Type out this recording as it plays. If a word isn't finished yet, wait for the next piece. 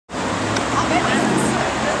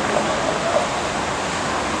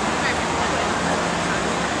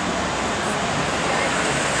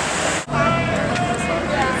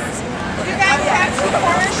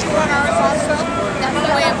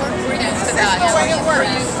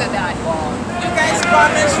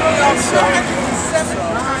bombed Israel 270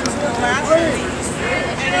 times in the last week,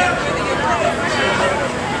 and everything is wrong.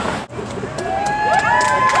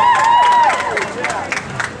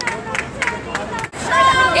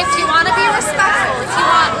 If you want to be respectful, if you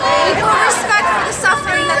want equal respect for the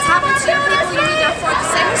suffering that's happened to your people, you need to afford the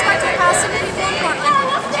same respect and capacity to people in Portland,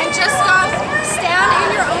 and just go stand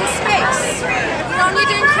in your own space. You don't need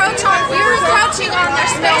to encroach on, you're encroaching on their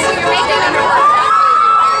space and you're making them work.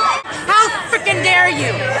 How freaking dare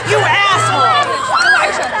you? You asshole!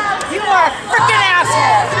 You are a freaking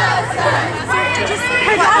asshole!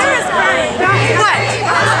 Her daughter is crying. What?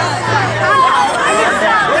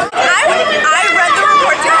 I read the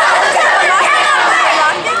report too.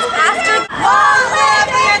 After long live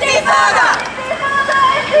the Intifada!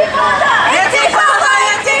 Intifada!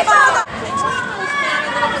 Intifada!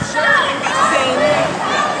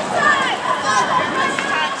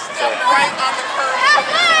 Right on the curb.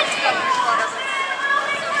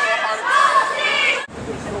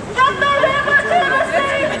 From the river to the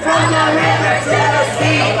sea! From the river to the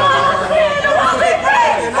sea! Palestine will be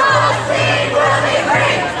free! Palestine will be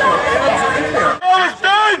free!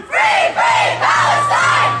 Palestine! Free, free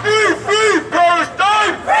Palestine! Free, free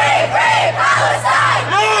Palestine! Free, free Palestine!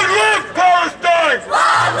 Long live Palestine!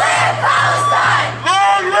 Long live Palestine!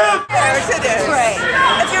 Long live! Yes, it is. Pray.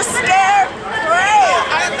 If you're scared, pray.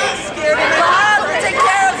 I'm not scared of it. God will take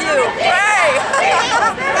care of you. Pray.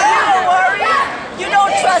 Don't worry. You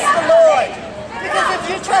don't trust the Lord. Because if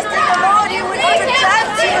you trusted the Lord, He would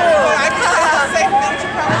protect you. I can say the same thing to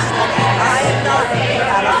Palestinians. I am not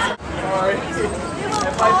Sorry.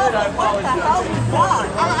 If I did, I apologize.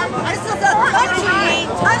 This is a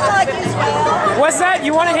country unlike Israel. What's that?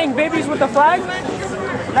 You want to hang babies with the flag?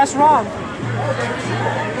 That's wrong.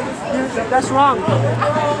 That's wrong.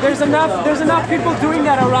 There's enough people doing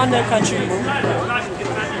that around their country.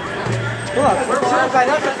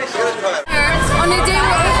 On the day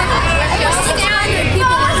where over 600 people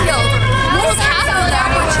were killed, almost half of them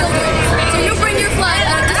were children. So you bring your flag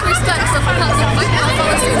out of disrespect for Palestine that were killed.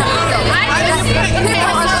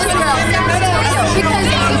 People of Israel because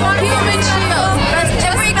human shield. That's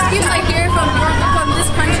every excuse I hear from this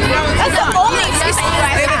country. That's the only excuse I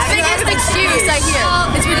have. The biggest excuse I hear.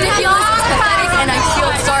 It's ridiculous, it's pathetic, and I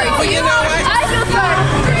feel sorry for you. I feel sorry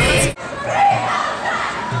for you.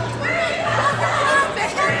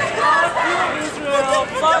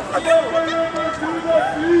 Fuck you! From the river to the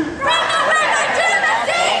sea! From the river to the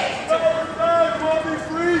sea! Palestine will be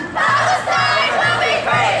free! Palestine will be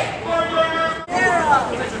free!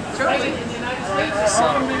 We have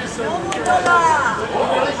 7 people. Do you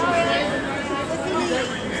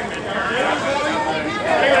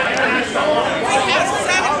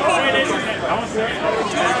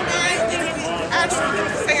mind if we actually get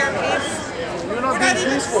to say our names? You're not being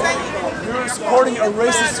peaceful. You're supporting a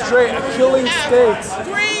racist state, a killing state.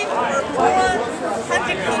 3 or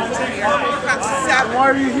 400 people here. We've got 7. Why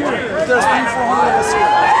are you here? If there's 300, 400 of us here.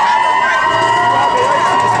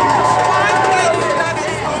 Why can't you let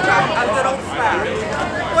us hold up a little flag?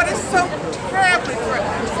 What is so terribly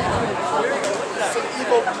threatening? It's an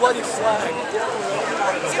evil, bloody flag.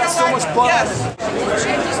 It's got so much blood. Yes.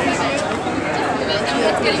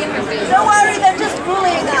 Don't worry, they're just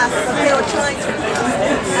bullying us. They were trying to.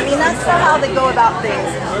 I mean, that's how they go about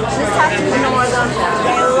things. Just have to ignore them.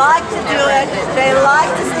 They like to do it. They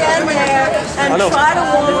like to stand there and try to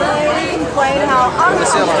whine and complain how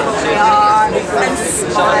uncomfortable they are and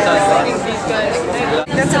smile.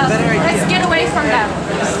 That's a better idea. Let's get away from them.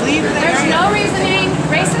 Leave them. There's no reasoning.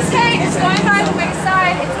 Racist hate is going by the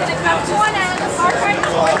wayside. It's going to come to an end. Apartheid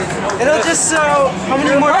is over. It'll just show how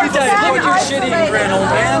many more people support your shitty brand, old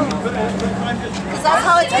man. Because that's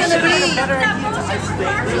how it's going to be.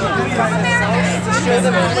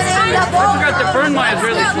 I forgot to burn my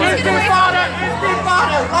Israeli flag.